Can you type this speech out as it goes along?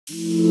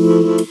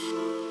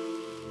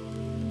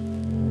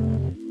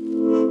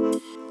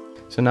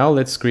So now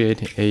let's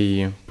create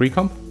a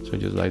pre-comp. So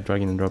just like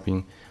dragging and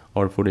dropping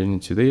our footage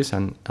into this,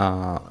 and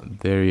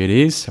there it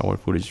is, our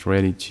footage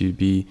ready to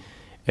be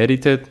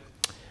edited.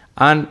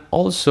 And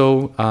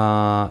also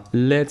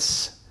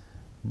let's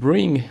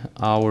bring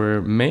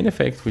our main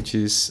effect, which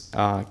is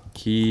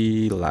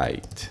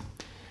Keylight.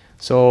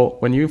 So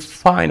when you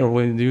find, or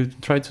when you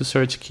try to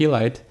search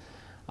Keylight,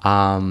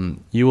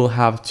 you will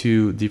have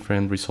two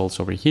different results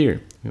over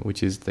here,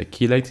 which is the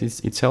Keylight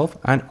itself,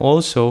 and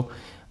also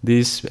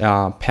this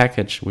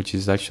package, which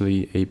is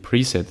actually a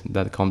preset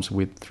that comes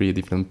with 3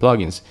 different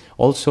plugins,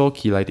 also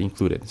Keylight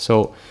included.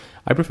 So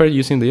I prefer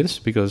using this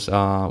because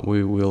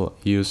we will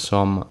use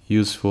some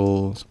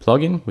useful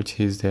plugin, which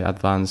is the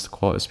advanced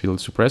speed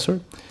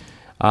suppressor.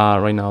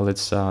 Right now,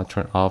 let's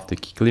turn off the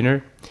key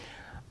cleaner.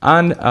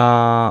 And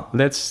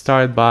let's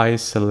start by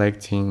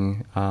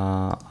selecting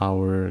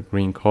our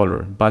green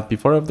color. But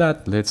before of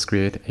that, let's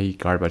create a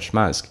garbage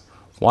mask.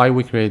 Why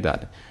we create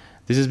that?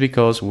 This is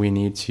because we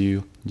need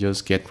to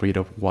just get rid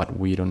of what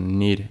we don't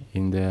need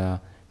in the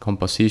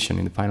composition,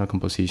 in the final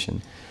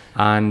composition.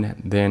 And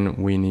then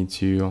we need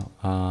to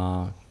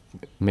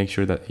make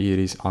sure that it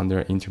is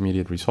under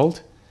intermediate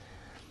result.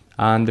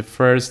 And the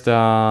first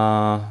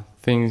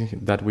thing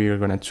that we are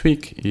going to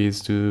tweak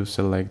is to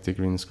select the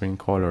green screen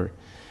color.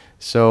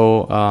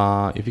 So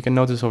if you can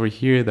notice over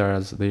here,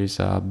 there's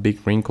a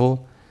big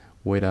wrinkle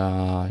with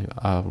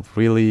a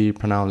really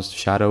pronounced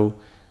shadow.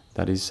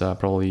 That is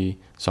probably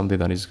something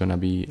that is going to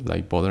be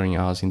like bothering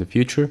us in the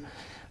future.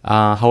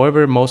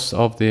 However, most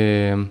of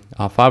the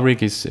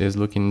fabric is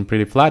looking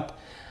pretty flat,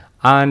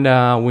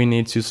 and we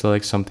need to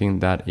select something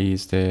that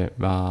is the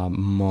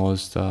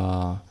most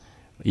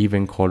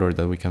even color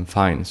that we can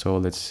find. So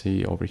let's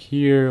see over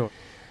here.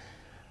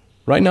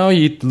 Right now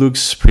it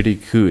looks pretty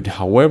good.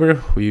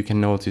 However, you can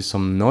notice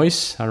some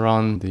noise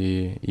around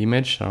the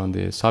image, around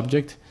the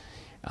subject,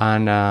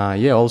 and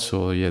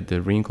also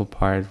the wrinkle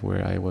part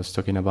where I was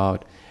talking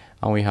about.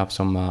 And we have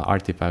some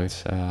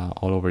artifacts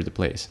all over the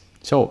place.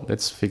 So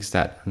let's fix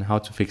that. And how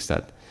to fix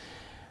that?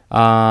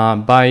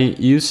 By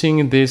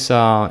using this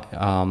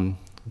tool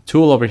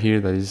over here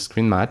that is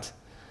screen matte,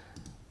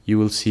 you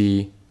will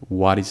see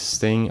what is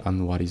staying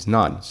and what is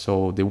not.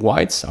 So the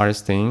whites are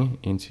staying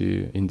in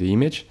the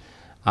image,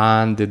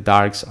 and the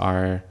darks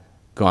are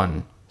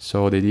gone.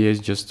 So the idea is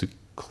just to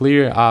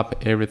clear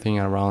up everything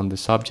around the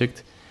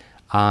subject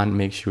and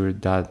make sure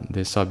that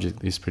the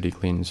subject is pretty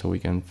clean, so we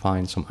can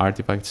find some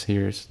artifacts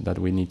here that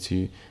we need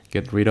to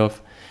get rid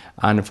of.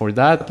 And for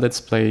that,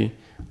 let's play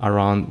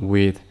around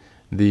with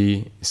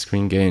the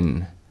screen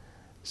gain.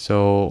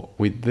 So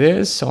with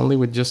this, only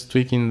with just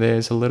tweaking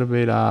this a little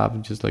bit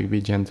up, just like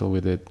be gentle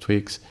with the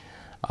tweaks,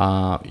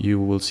 you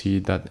will see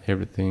that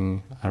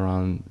everything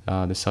around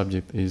the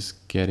subject is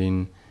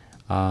getting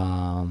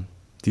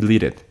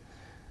deleted.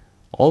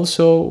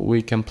 Also,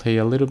 we can play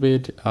a little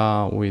bit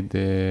with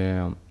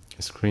the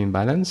screen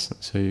balance,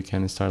 so you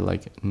can start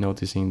like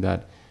noticing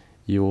that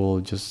you will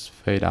just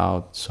fade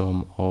out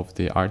some of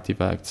the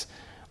artifacts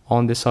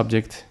on the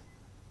subject.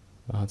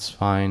 That's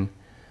fine.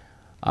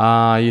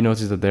 You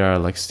notice that there are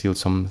like still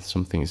some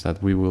things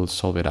that we will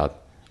solve it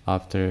out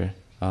after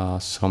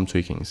some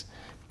tweakings.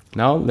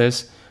 Now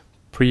let's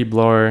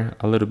pre-blur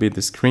a little bit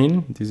the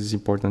screen. This is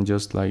important,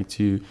 just like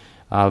to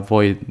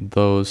avoid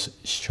those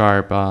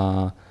sharp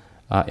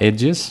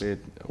edges,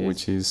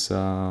 which is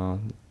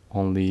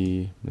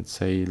only, let's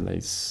say,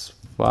 like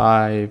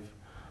 5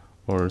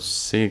 or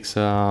 6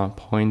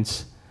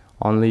 points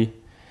only.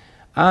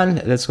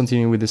 And let's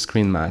continue with the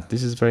screen matte.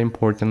 This is very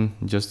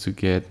important just to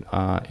get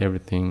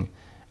everything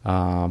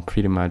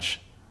pretty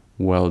much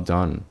well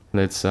done.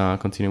 Let's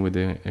continue with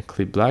the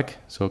clip black.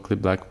 So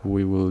clip black,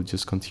 we will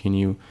just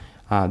continue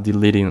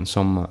deleting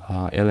some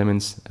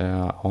elements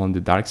on the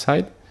dark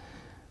side.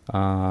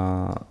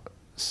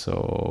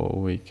 So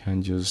we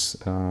can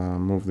just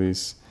move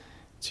this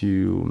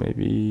to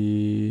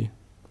maybe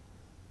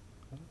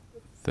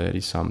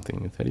 30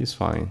 something. 30 is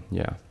fine,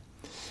 yeah.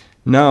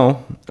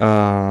 Now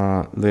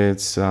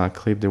let's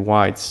clip the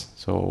whites,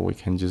 so we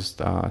can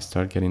just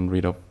start getting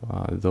rid of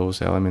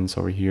those elements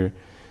over here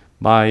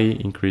by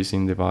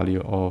increasing the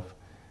value of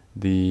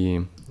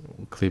the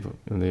clip,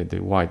 the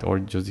white, or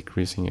just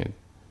decreasing it.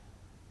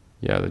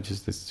 Yeah, let's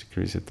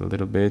decrease it a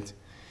little bit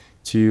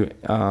to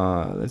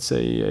let's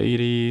say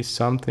 80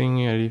 something,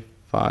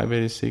 85,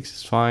 86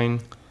 is fine.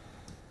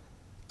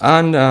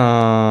 And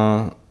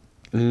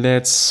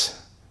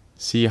let's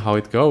see how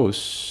it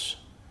goes.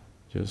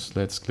 Just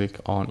let's click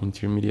on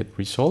intermediate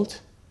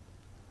result.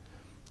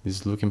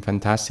 This is looking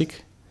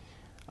fantastic.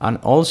 And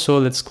also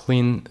let's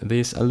clean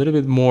this a little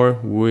bit more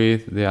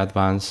with the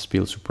advanced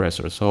speed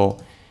suppressor. So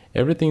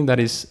everything that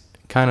is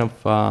kind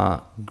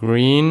of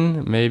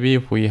green, maybe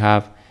if we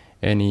have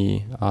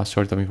any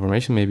sort of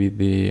information, maybe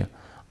the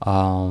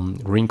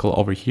wrinkle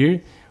over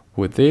here,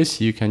 with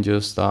this you can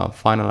just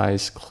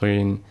finalize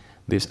clearing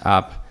this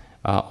up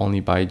only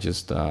by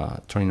just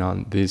turning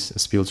on this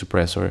speed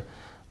suppressor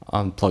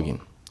plugin.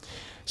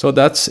 So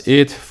that's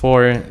it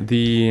for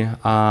the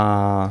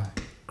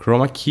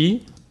chroma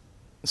key.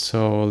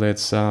 So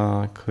let's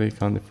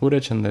click on the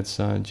footage and let's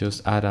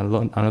just add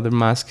another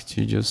mask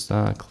to just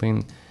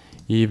clean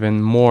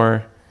even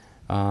more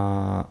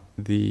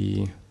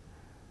the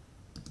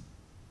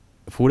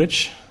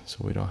footage, so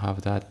we don't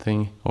have that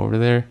thing over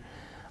there.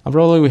 And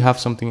probably we have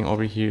something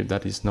over here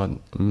that is not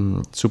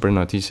super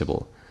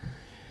noticeable.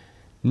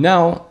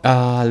 Now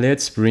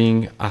let's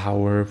bring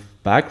our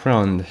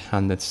background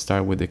and let's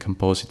start with the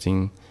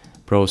compositing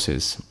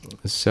process.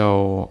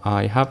 So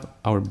I have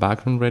our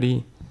background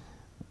ready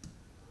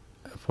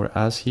for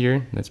us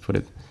here. Let's put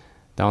it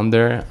down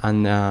there,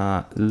 and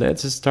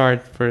let's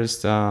start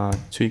first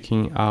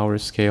tweaking our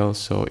scale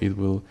so it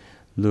will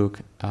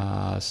look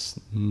as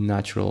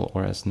natural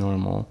or as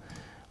normal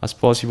as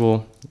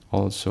possible.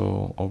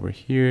 Also over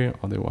here,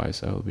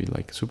 otherwise I will be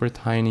like super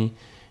tiny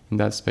in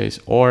that space,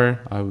 or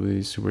I will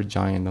be super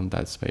giant on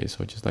that space.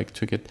 So just like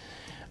tweak it,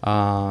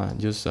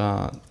 just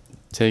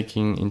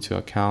taking into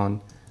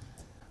account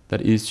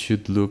that it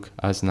should look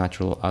as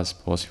natural as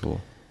possible.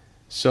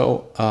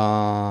 So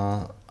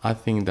I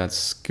think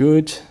that's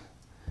good.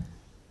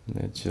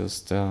 Let's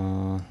just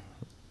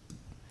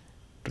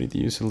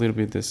reduce a little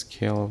bit the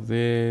scale of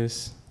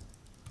this.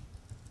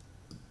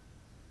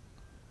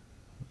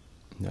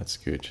 That's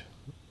good.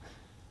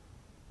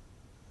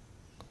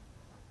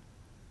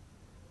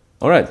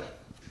 All right,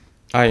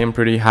 I am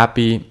pretty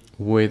happy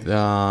with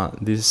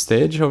this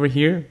stage over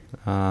here.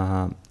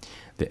 The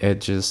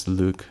edges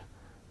look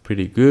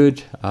pretty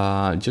good.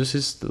 Just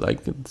is like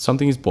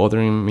something is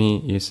bothering me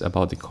is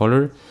about the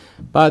color,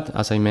 but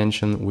as I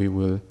mentioned, we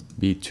will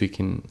be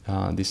tweaking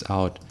this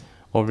out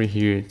over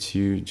here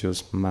to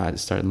just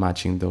start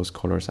matching those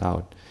colors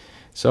out.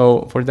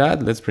 So for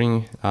that, let's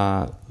bring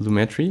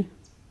Lumetri.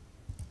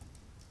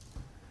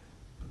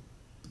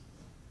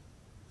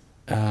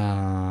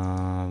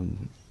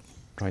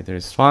 Right there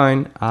is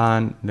fine,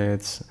 and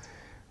let's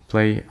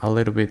play a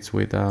little bit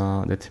with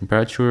the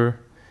temperature.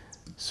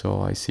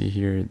 So I see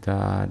here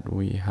that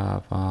we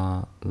have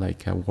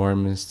like a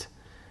warmest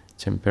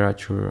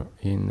temperature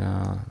in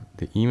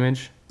the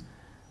image.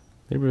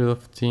 A little bit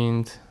of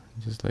tint,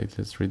 just like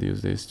let's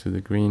reduce this to the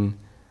green.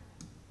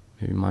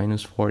 Maybe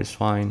 -4 is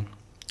fine.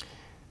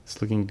 It's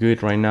looking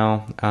good right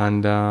now,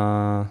 and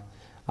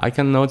I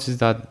can notice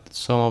that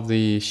some of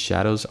the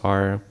shadows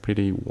are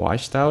pretty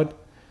washed out.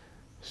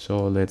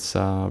 So let's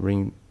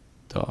bring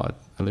a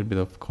little bit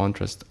of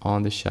contrast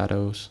on the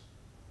shadows.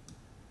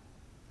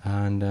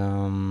 And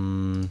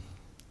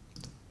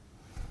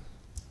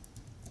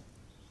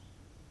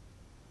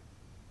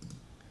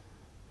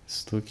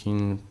it's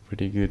looking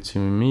pretty good to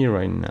me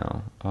right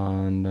now.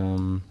 And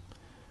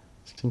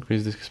let's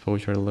increase this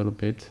exposure a little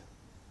bit.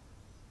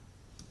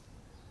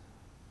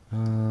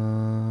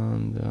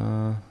 And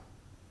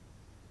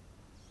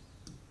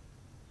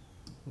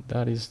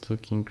that is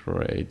looking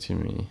great to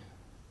me.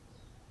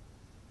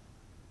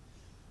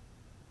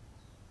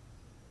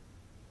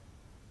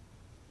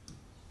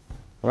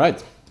 All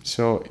right,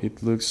 so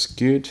it looks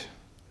good.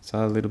 It's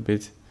a little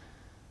bit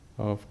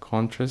of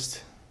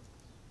contrast.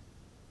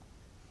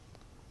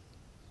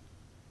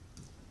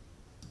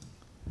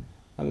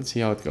 And let's see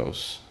how it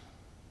goes.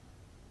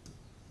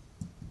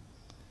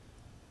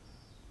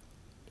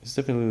 It's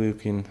definitely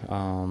looking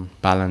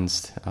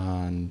balanced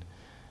and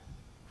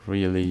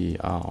really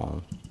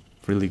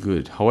really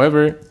good.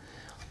 However,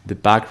 the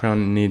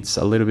background needs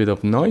a little bit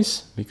of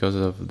noise because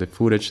of the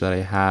footage that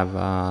I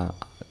have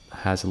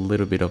has a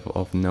little bit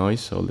of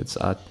noise. So let's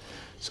add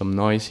some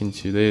noise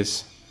into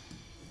this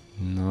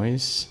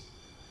noise,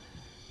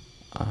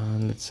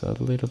 and let's add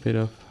a little bit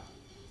of,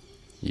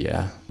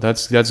 yeah,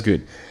 that's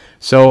good.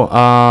 So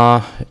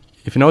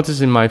if you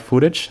notice in my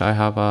footage, I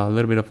have a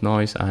little bit of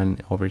noise,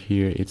 and over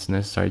here it's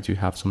necessary to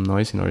have some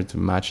noise in order to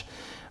match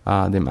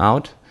them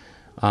out.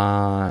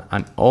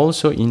 And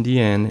also in the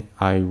end,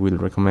 I will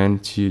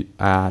recommend to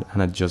add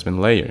an adjustment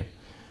layer.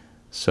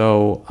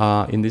 So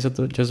in this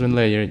adjustment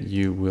layer,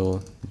 you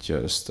will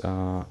just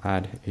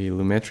add a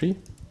Lumetri.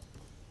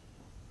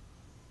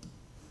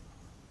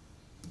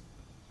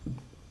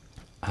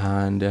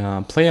 And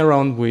play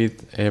around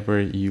with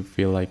whatever you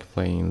feel like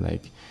playing,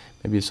 like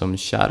maybe some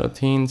shadow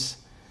tints,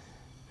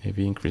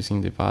 maybe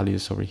increasing the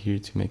values over here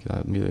to make it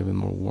a little bit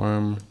more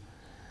warm.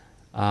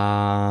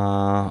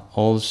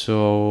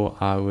 Also,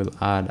 I will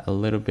add a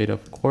little bit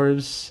of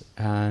curves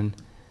and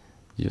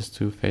just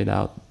to fade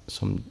out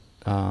some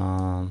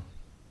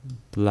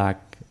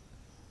black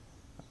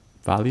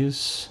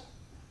values.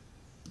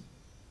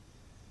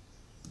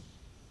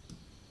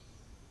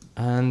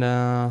 And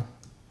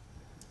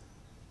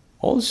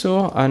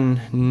also,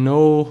 and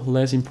no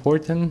less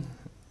important,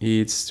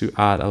 it's to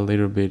add a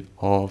little bit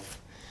of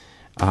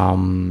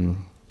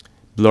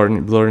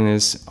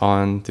blurriness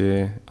on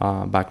the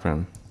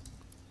background.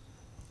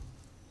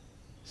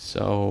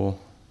 So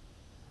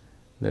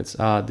let's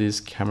add this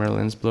camera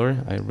lens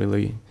blur. I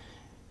really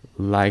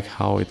like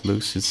how it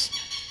looks.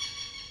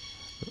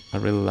 I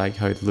really like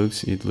how it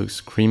looks. It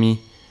looks creamy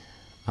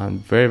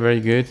and very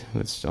good.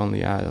 Let's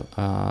only add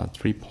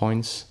 3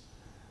 points.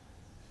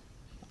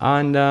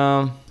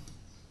 And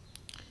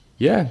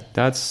yeah,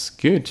 that's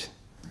good.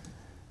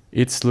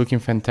 It's looking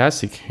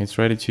fantastic. It's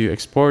ready to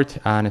export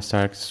and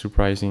start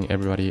surprising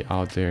everybody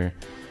out there.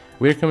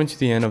 We're coming to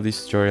the end of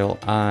this tutorial,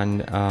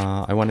 and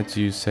I wanted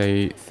to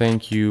say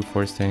thank you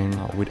for staying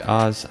with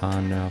us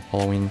and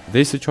following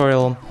this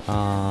tutorial.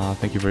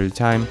 Thank you for your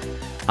time.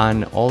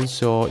 And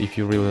also, if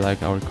you really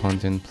like our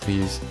content,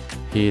 please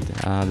hit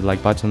the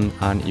like button.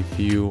 And if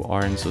you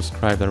aren't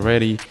subscribed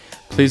already,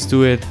 please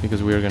do it,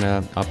 because we're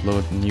gonna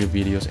upload new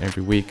videos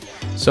every week.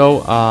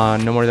 So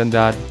no more than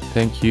that,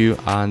 thank you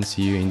and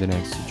see you in the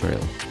next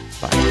tutorial.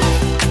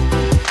 Bye.